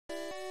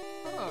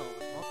Hello,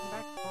 and welcome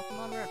back to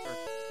Pokemon River.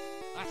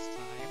 Last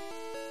time,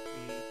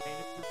 we made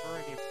it through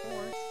Viridian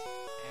Forest,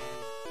 and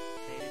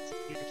made it to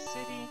Pewter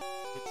City,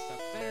 did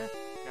stuff there,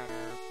 got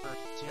our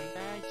first gym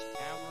badge,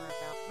 now we're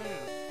about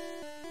Moon.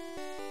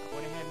 I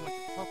went ahead and went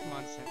to the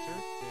Pokemon Center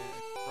to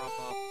drop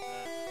off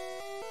the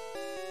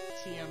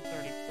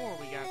TM34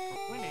 we got for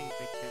winning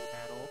the gym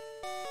battle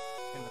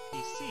in the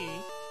PC.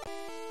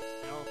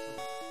 I also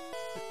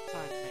took the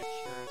time to make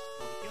sure it's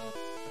fully good.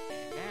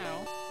 Okay,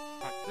 now,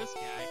 talk to this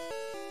guy.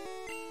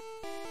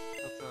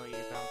 He'll tell you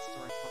about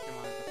storing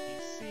Pokemon on the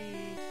PC.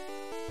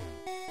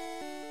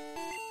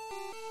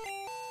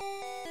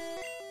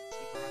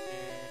 Team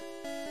Rocket.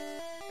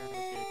 They're no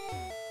good.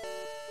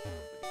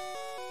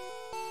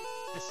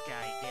 This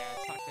guy, yeah,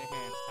 talk to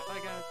him. Have I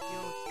got a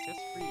deal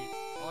just for you?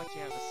 I'll let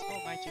you have a small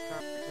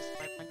Magikarp for just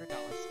 $500.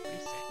 What do you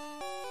say?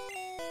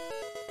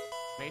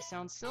 May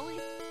sound silly,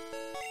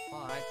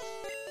 but let's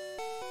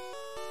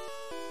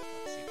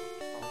see what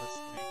we call this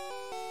thing.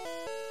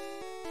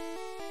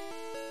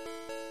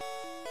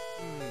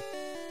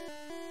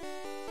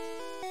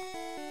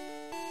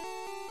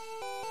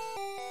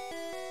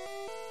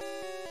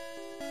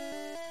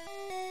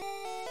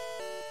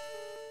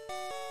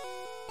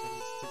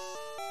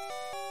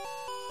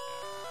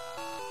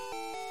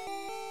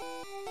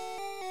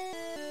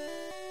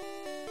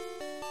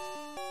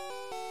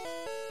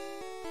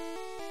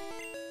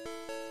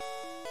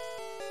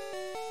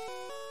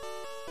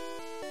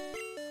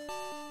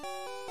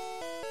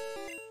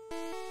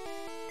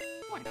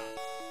 Why not?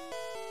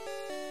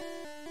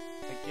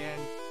 Again,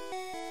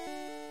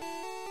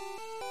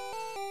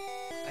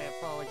 I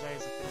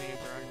apologize if the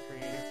names are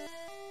uncreative.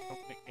 I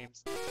don't pick names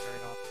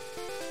very often.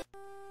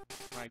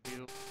 When I do,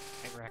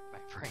 I rack my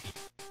brain.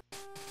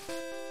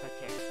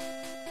 Okay,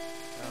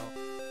 so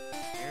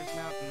here's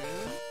Mount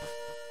Moon,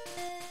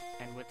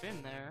 and within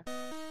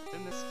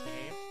this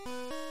cave,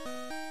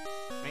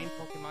 main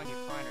Pokemon you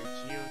find are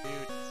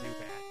Geodude and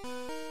Zubat.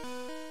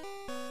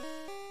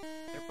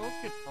 They're both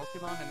good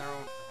Pokemon in their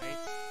own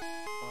rights,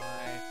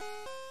 but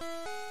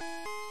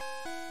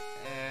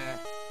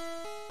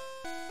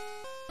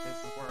this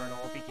is where it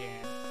all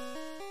began.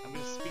 I'm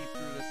gonna speed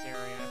through this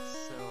area,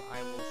 so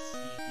I will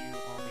see you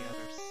on the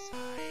other side.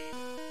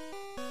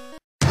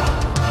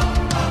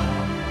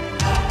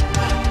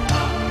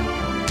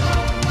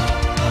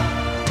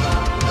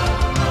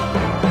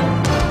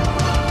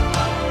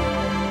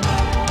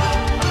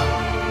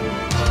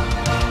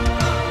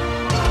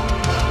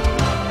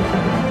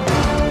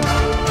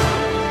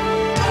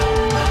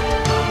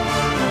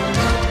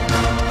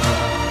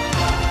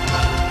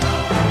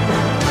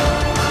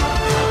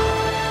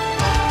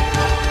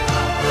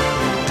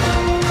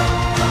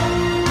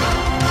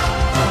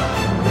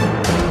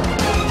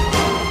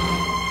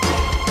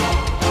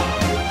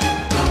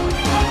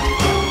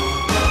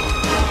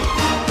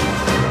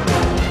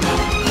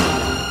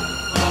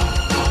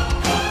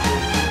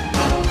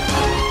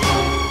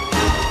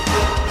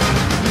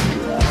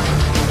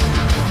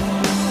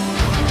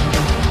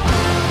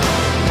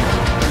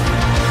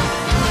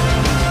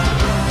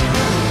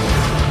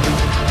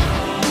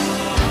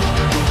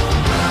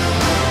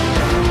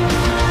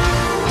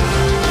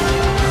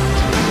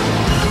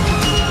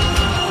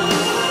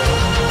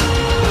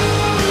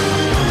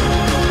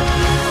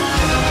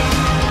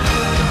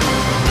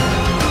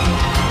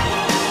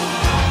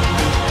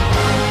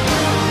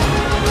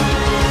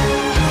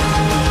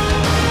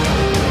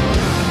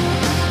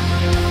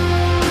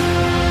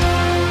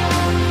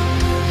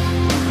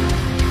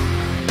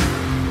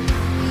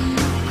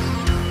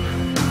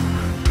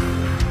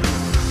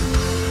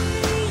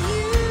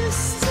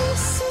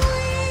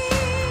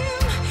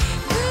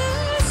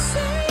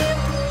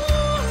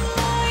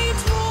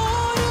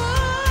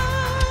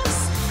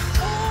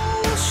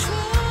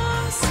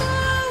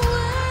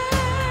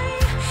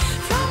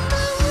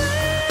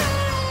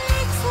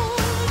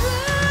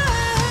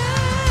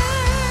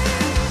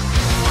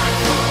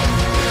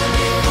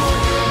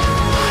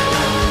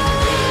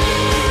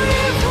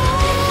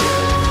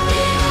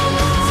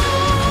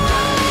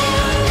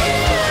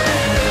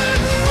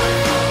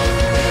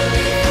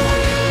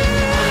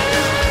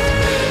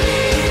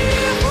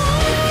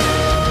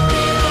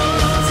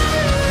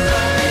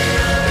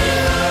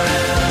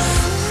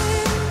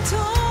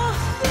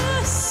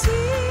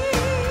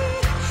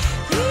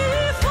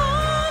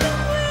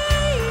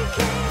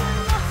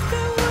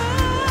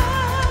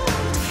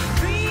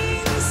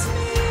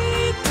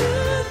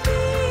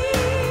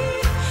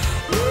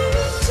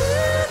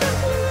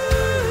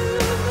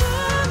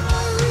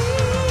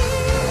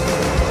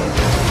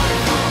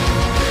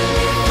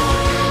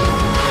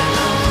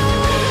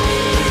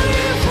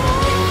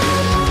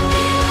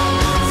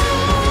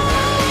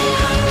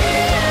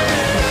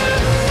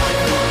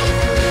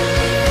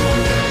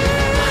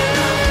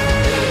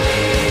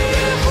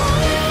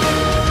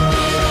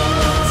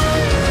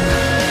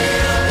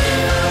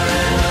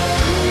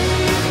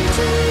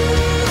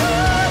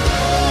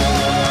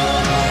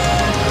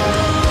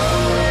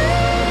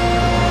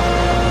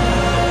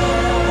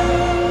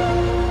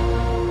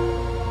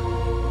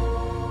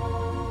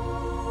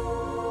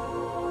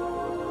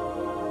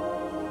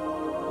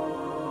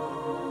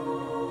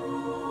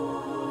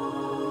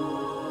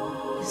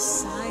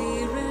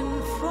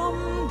 siren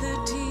from the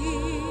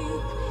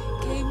deep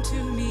came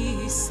to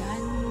me,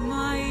 sang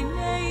my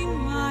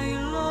name, my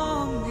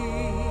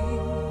longing.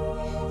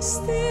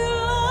 Still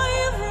I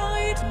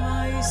write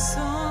my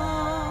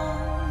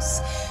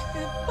songs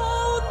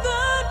about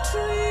the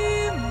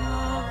dream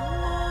of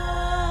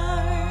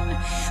mine,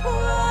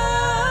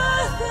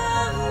 worth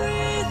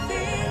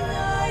everything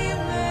I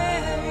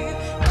may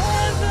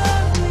ever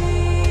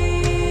be.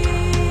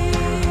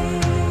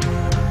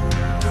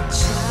 The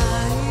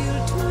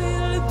child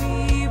will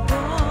be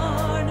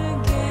born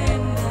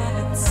again,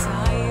 that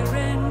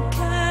siren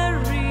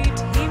carried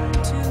him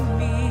to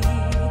me.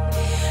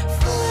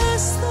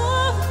 First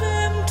of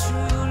them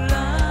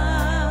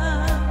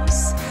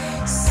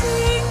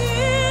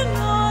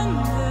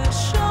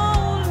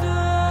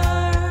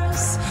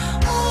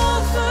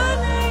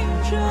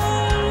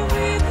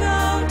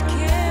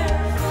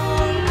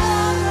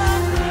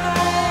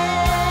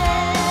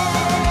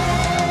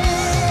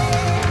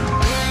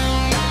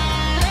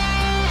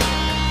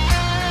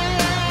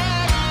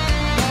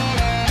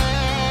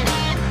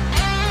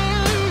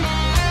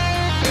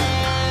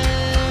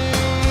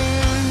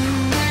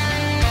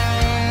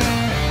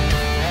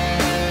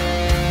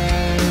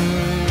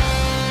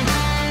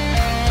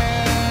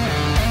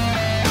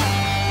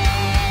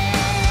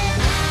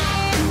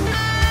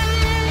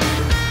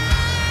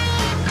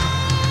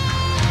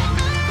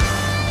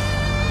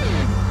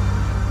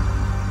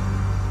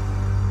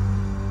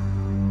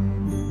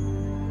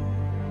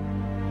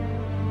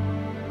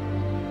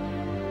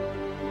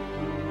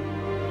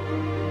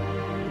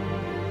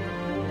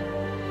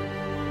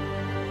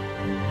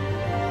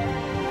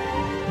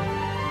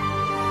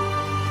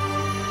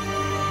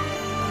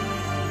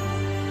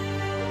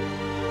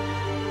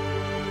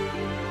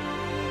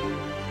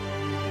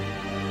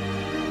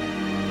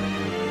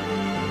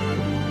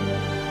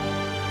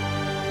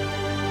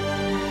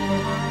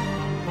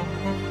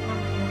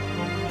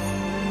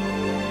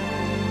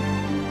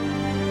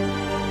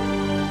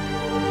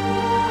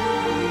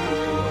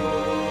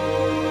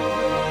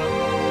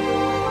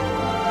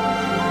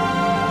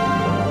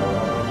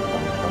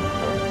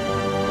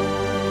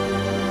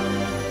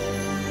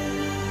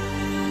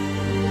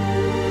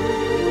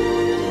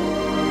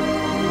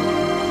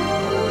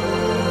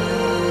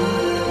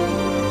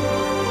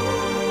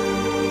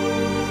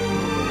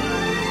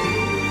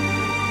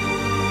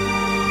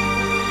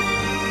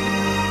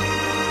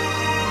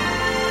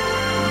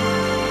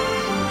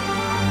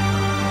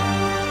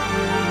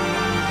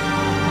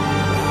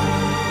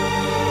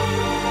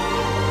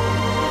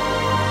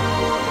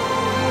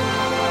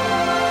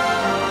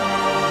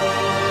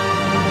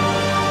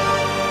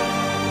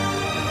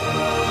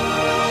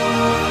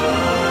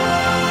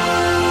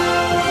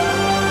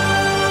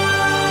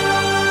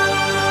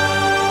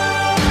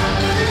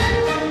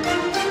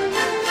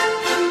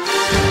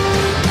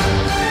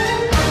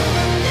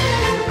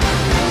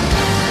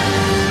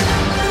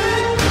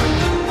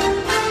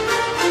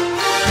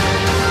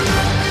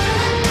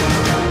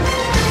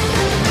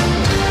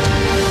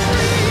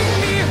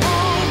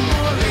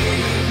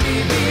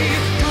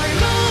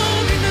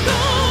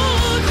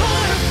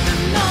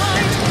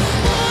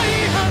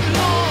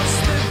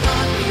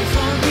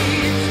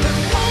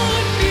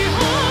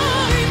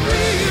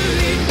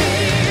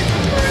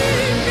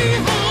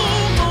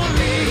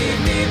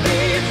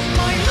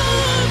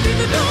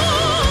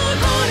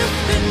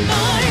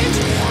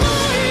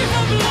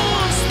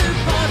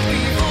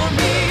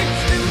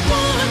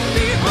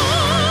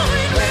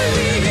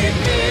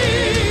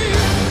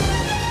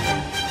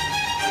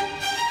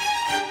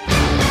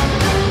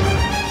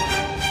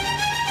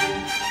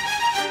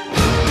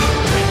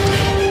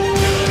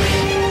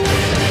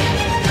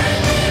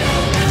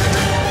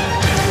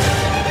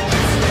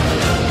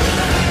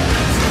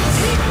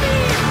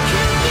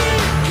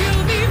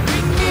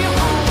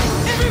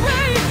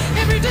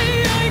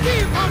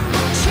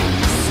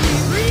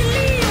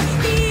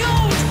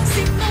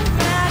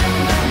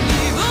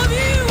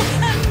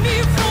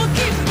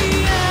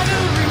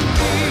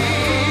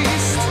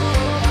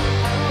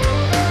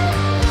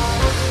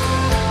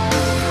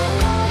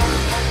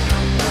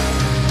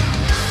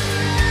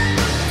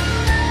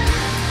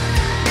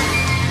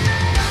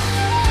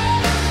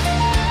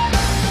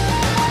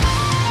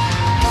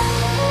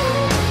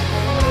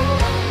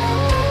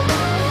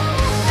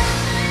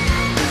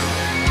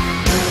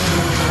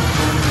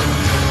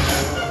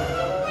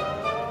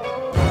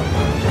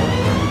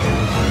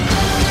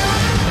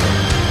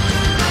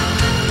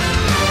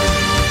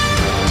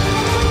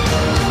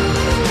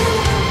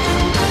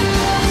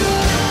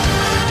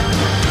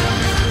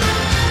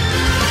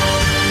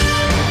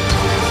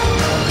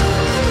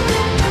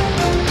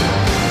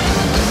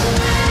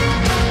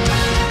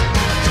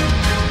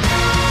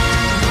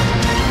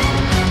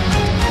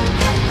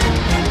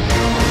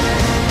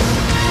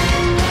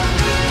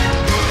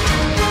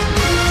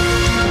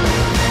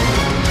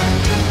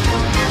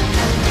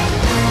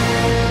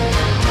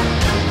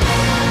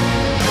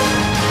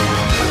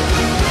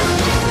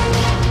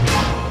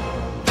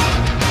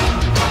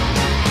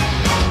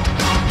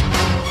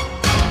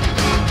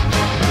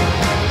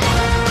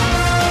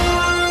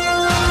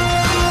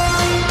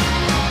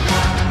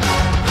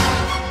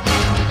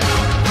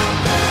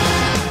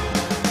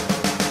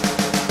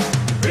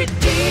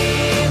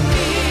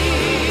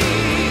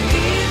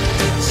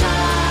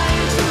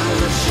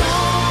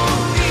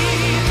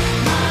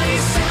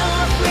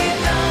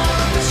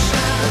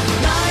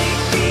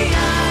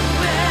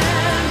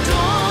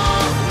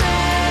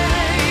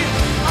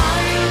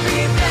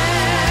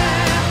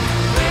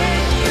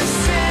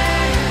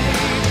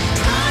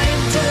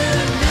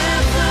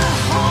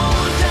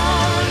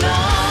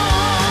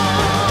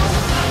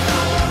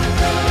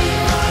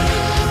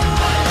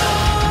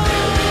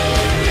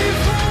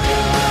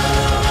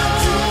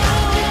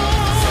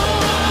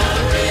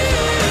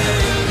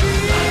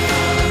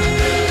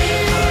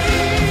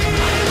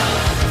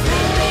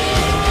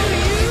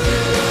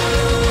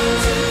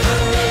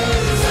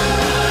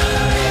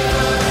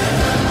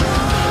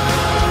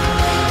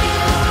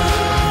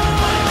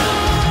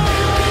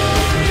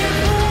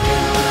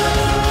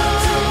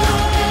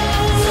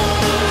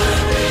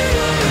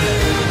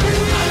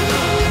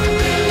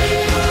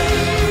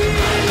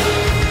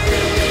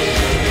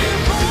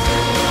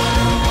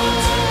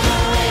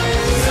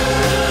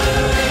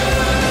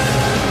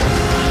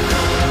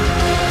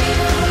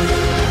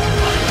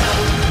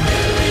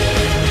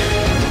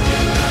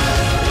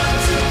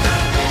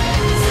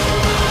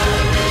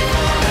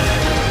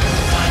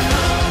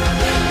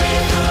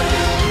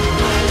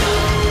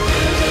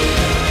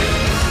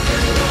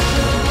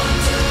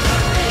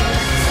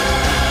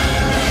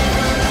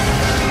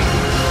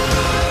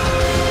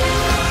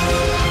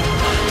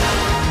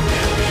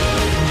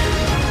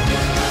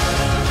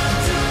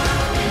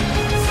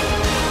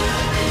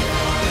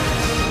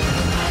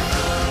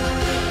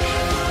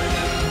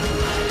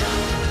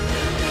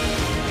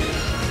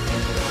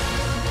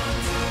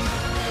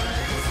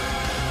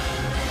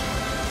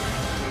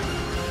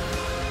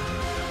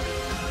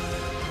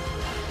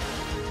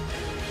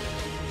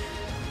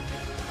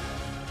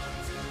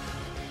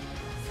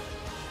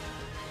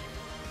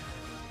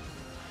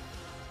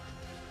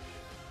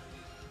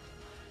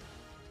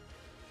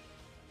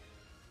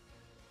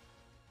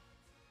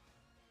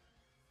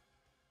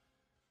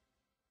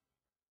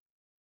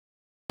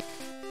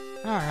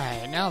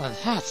Alright, now that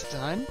that's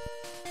done,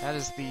 that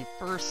is the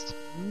first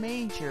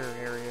major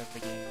area of the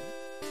game.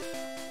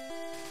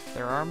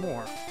 There are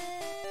more.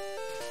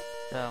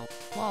 So,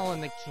 while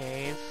in the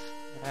cave,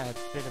 I had a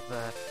bit of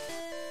a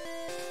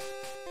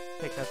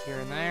pick up here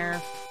and there.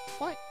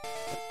 What?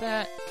 With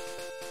that,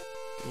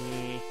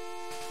 we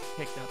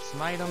picked up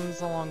some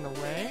items along the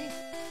way.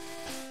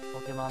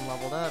 Pokemon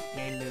leveled up,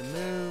 gained new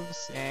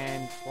moves,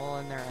 and while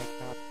in there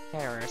I caught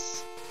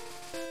Paris.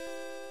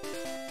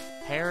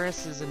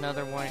 Paris is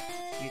another one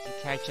you can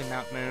catch in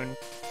Mount Moon.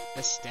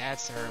 The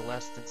stats are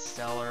less than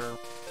stellar.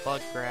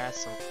 Bug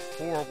grass are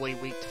horribly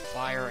weak to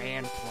fire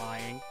and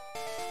flying.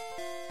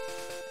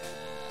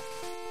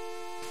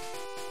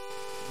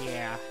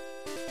 Yeah.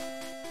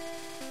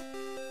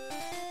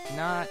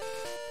 Not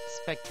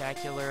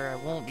spectacular. I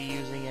won't be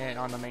using it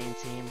on the main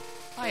team.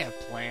 I have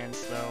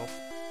plans, though.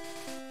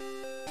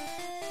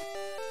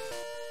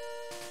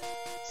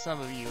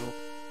 Some of you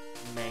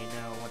may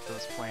know what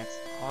those plans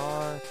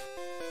are.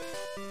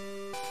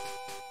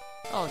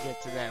 I'll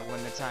get to that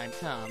when the time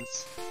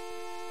comes.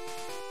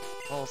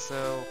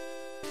 Also,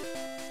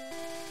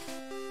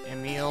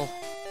 Emil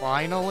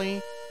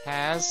finally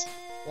has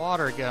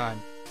Water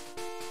Gun.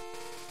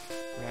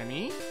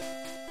 Remy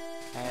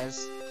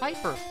has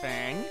Hyper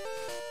Fang.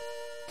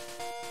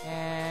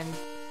 And of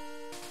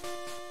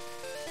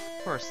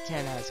course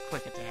Ken has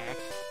Quick Attack.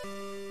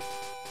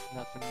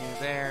 Nothing new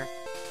there.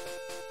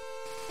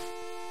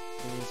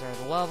 These are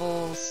the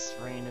levels.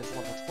 Rain is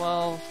level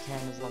 12,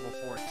 Ken is level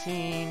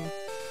 14.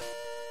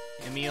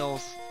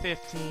 Emil's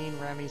 15,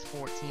 Remy's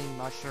 14,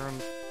 Mushroom.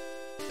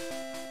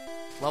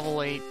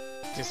 Level 8,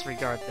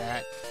 disregard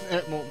that.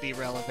 It won't be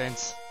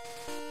relevant.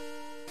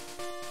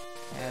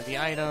 And the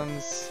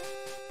items,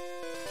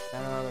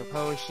 another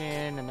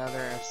potion,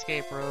 another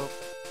escape rope,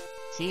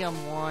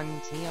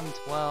 TM1,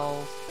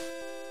 TM12,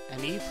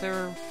 an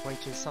ether,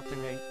 which is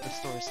something that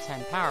restores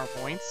 10 power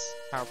points.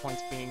 Power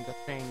points being the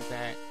thing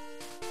that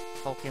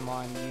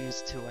Pokemon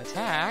use to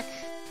attack.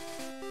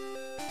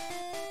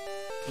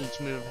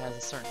 Each move has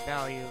a certain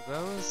value of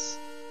those.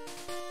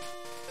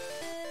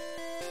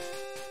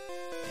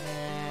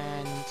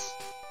 And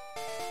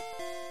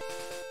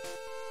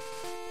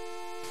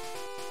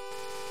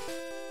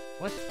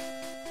with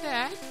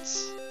that,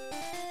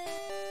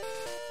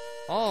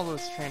 all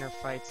those trainer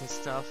fights and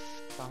stuff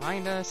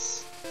behind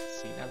us.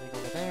 See, nothing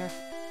over there.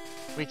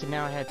 We can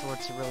now head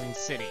towards Cerulean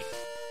City.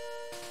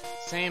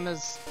 Same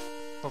as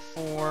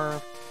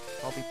before,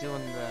 I'll be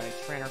doing the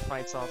trainer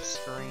fights off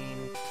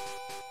screen.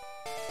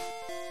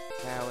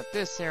 Now with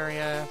this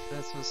area, if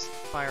this was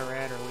Fire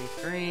Red or Leaf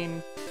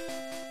Green,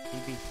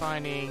 you'd be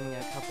finding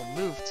a couple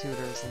move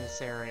tutors in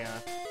this area.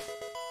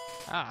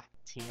 Ah,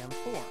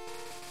 TM4.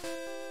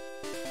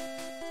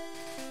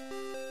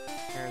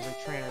 There's a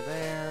trainer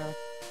there.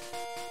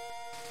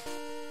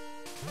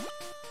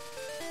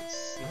 Let's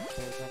see if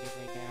there's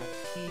anything down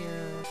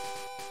here.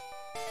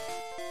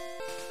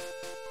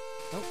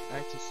 Oh,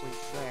 that just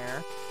leads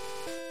there.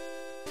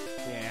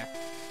 Yeah.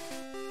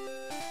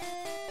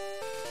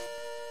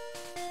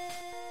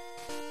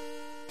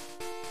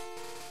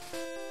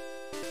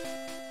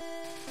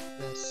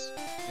 This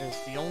is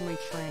the only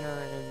trainer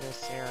in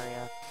this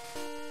area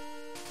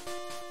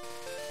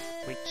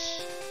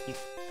which you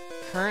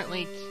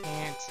currently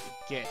can't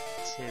get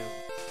to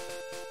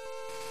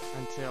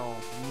until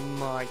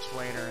much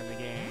later in the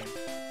game.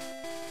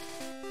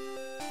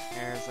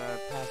 There's a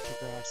patch of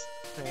grass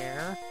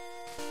there.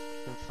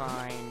 You can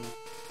find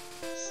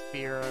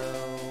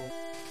Spearow,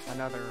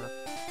 another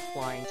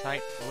flying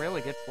type,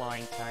 really good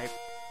flying type.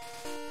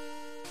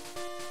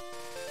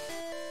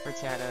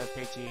 Rattata,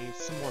 Pidgey,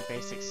 some more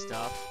basic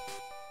stuff.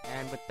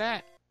 And with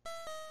that,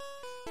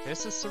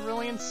 this is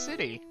Cerulean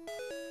City.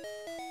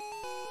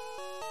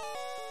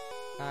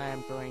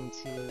 I'm going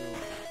to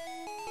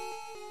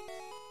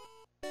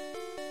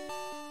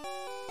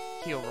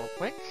heal real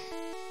quick.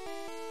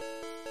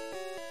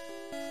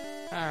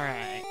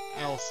 Alright,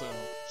 I also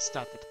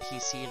stopped at the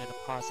PC to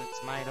deposit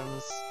some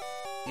items.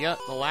 Yep,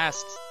 the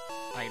last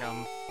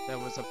item that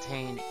was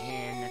obtained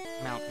in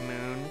Mount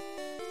Moon.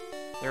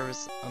 There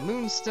was a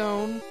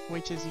Moonstone,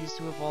 which is used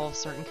to evolve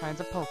certain kinds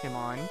of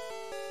Pokemon.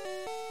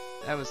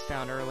 That was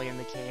found early in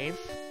the cave.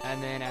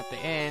 And then at the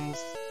end,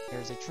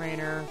 there's a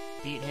trainer,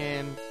 beat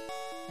him,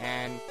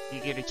 and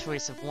you get a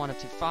choice of one of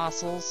two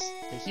fossils,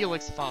 the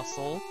Helix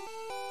fossil,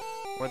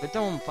 or the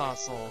Dome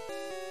fossil.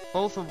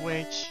 Both of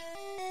which,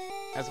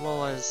 as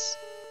well as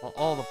well,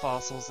 all the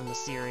fossils in the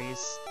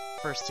series,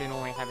 first in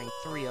only having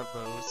 3 of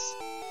those.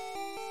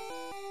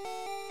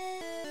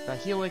 The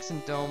Helix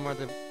and Dome are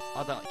the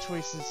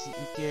choices you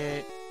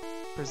get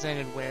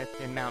presented with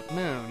in Mount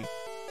Moon.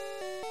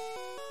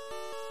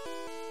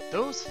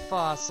 Those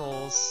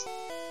fossils,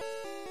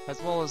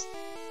 as well as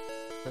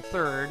the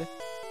third,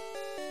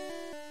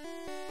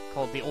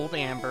 called the Old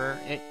Amber,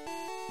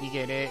 you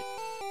get it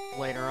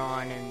later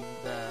on in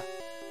the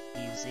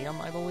museum,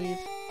 I believe.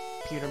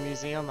 Pewter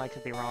Museum, I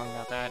could be wrong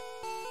about that.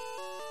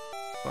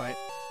 But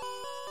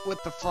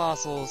with the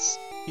fossils,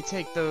 you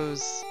take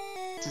those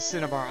to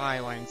Cinnabar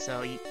Island,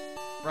 so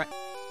right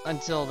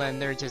until then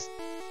they're just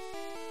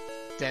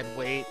dead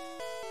weight.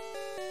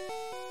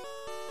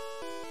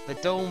 The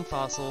Dome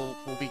fossil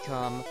will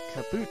become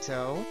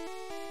Kabuto.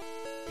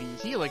 The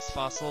Helix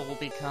fossil will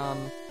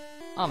become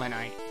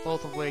Ammonite,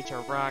 both of which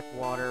are rock,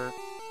 water.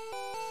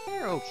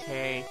 They're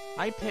okay.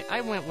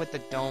 I went with the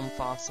Dome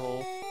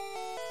fossil,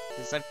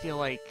 because I feel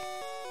like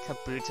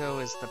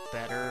Kabuto is the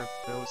better of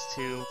those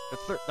two.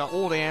 The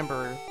Old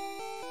Amber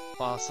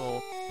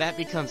fossil, that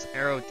becomes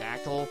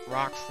Aerodactyl,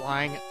 rock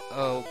flying.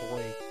 Oh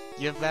boy.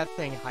 Give that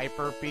thing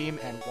Hyper Beam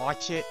and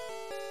watch it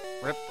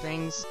rip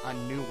things a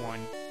new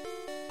one.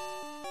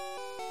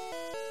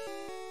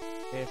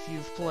 If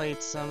you've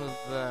played some of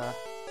the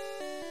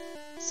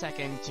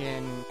 2nd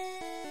gen,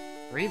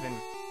 or even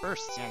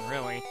 1st gen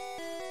really,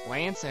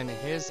 Lance and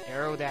his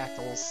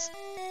Aerodactyls,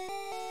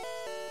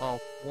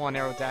 well, one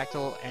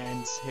Aerodactyl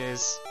and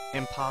his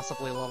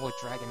impossibly leveled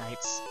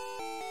Dragonites.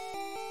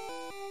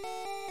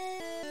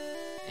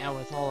 Now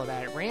with all of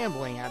that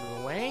rambling out of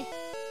the way,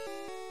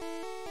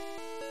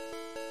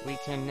 we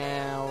can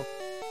now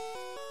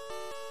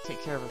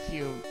take care of a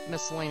few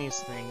miscellaneous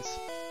things.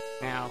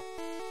 Now,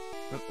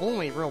 the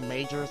only real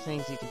major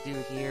things you can do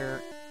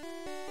here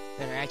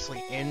that are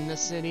actually in the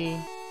city,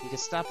 you can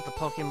stop at the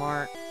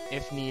Pokemart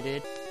if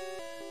needed,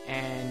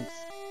 and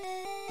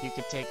you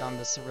could take on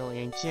the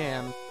Cerulean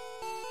Gym.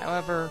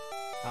 However,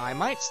 I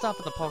might stop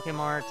at the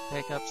Pokemart to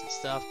pick up some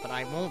stuff, but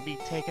I won't be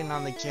taking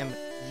on the gym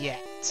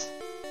yet.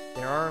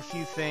 There are a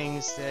few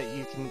things that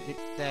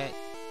that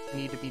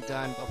need to be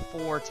done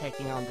before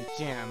taking on the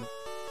gym.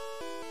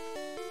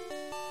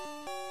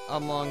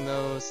 Among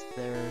those,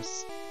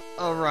 there's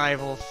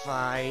arrival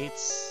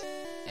fights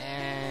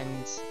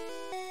and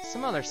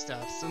some other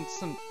stuff,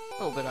 some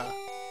little bit of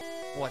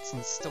what's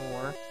in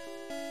store.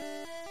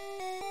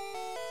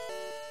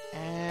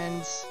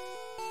 And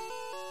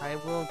I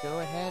will go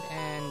ahead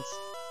and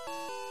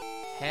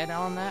head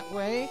on that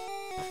way.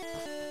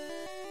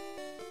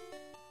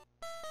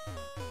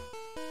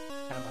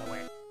 Out of my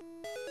way.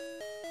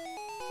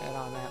 Head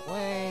on that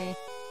way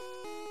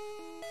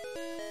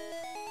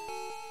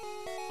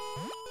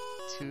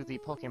to the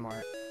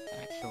Pokémart,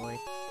 actually.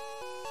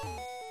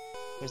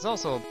 There's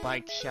also a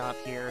bike shop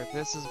here.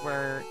 This is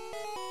where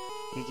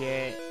you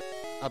get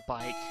a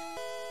bike,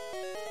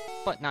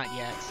 but not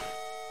yet.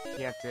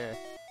 You have to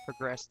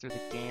progress through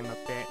the game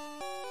a bit.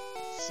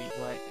 Let's see,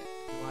 what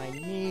do I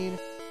need?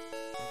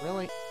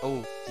 Really?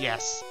 Oh,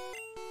 yes.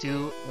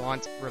 Do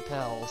want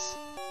repels.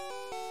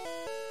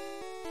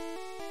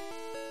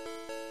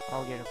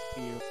 I'll get a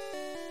few.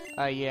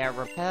 Yeah,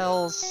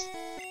 repels.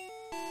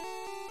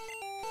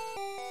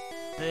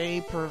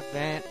 They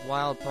prevent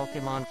wild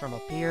Pokemon from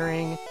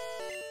appearing.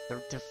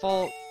 The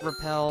default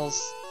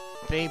repels,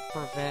 they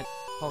prevent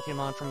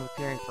Pokemon from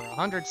appearing for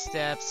 100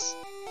 steps.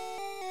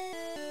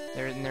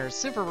 There's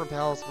super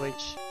repels,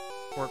 which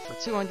work for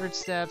 200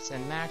 steps,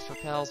 and max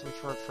repels,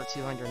 which work for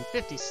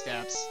 250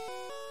 steps.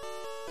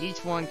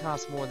 Each one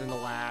costs more than the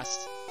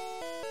last.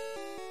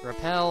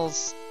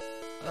 Repels,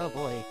 oh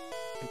boy,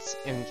 it's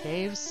in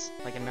caves,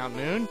 like in Mount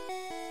Moon.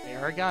 They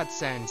are a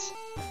godsend.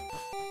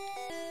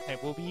 I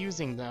will be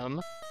using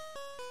them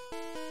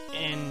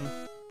in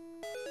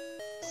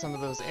some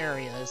of those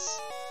areas.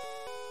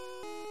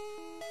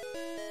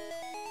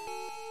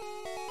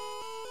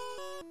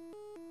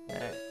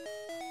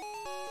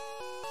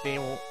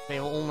 They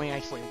will only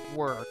actually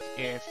work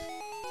if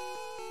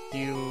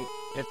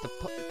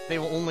they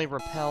will only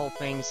repel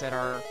things that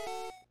are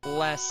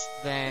less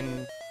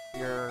than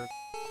your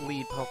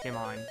lead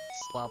Pokemon's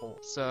level.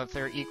 So if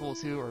they're equal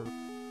to or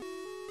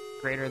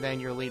greater than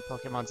your lead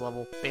Pokemon's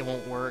level, they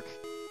won't work.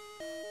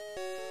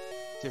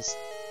 Just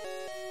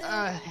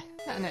an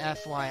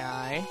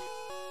FYI.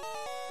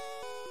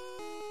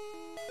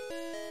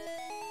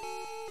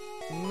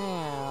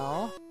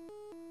 Now,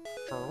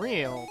 for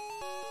real,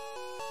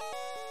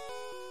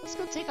 let's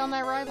go take on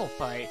that rival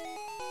fight.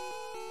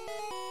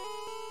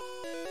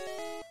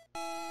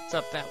 It's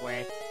up that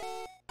way.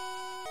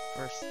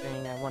 First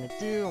thing I want to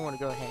do, I want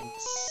to go ahead and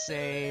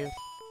save.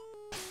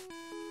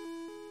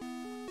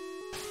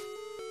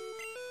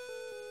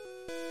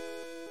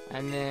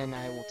 And then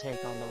I will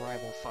take on the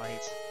rival fight.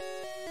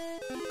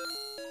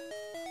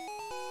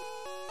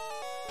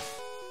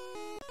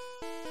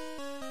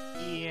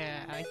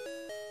 Yeah,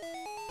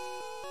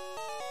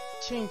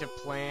 change of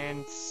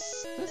plans.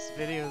 This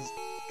video's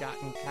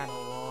gotten kind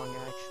of long,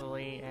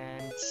 actually,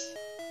 and,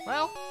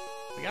 well,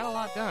 we got a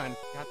lot done.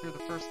 Got through the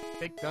first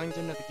big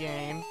dungeon of the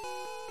game.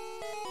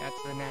 Got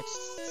to the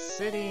next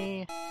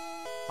city.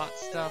 Hot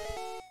stuff.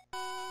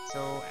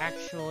 So,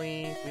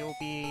 actually, we will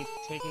be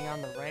taking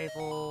on the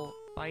rival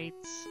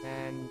fights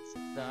and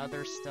the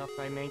other stuff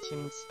I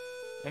mentioned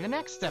in the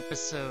next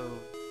episode.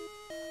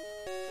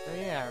 So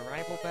yeah,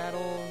 rival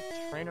battle,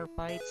 trainer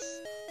fights,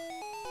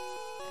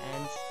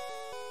 and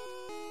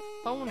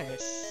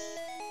bonus.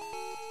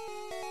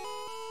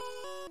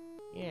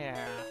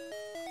 Yeah,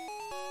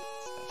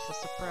 special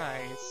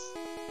surprise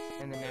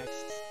in the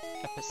next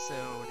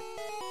episode.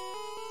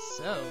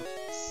 So,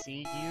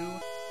 see you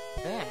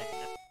then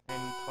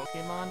in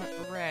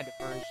Pokemon Red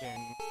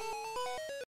version.